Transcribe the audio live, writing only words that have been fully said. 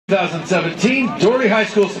2017 Doherty High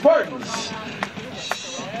School Spartans.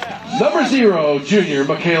 Number 0, junior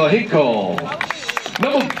Michaela Hinkle.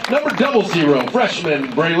 Number 00,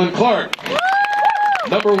 freshman Braylon Clark.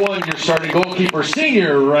 Number 1, your starting goalkeeper,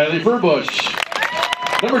 senior Riley Furbush.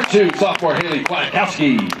 Number 2, sophomore Haley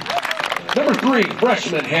Kwiatkowski. Number 3,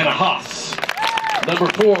 freshman Hannah Haas. Number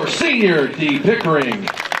 4, senior Dee Pickering.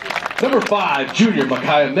 Number 5, junior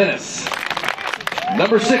Micaiah Menace.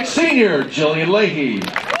 Number 6, senior Jillian Leahy.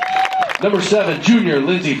 Number 7, junior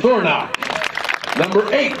Lindsay Thornock.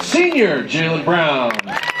 Number 8, senior Jalen Brown.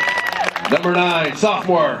 Number 9,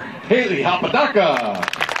 sophomore Haley Hapadaka.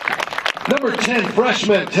 Number 10,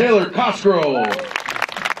 freshman Taylor Cosgrove.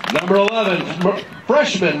 Number 11,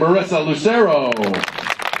 freshman Marissa Lucero.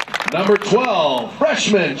 Number 12,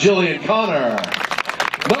 freshman Jillian Connor.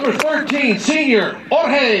 Number 13, senior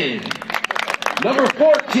Jorge. Number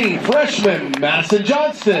 14, freshman Madison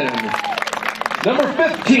Johnston. Number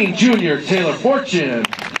 15, junior Taylor Fortune.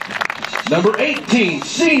 Number 18,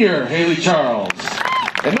 senior Haley Charles.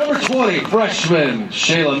 And number 20, freshman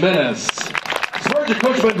Shayla Menace. Spartans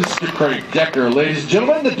coached by Mr. Craig Decker. Ladies and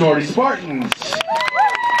gentlemen, the Doherty Spartans.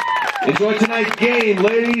 Enjoy tonight's game,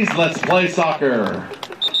 ladies. Let's play soccer.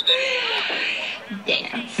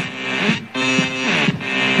 Dance.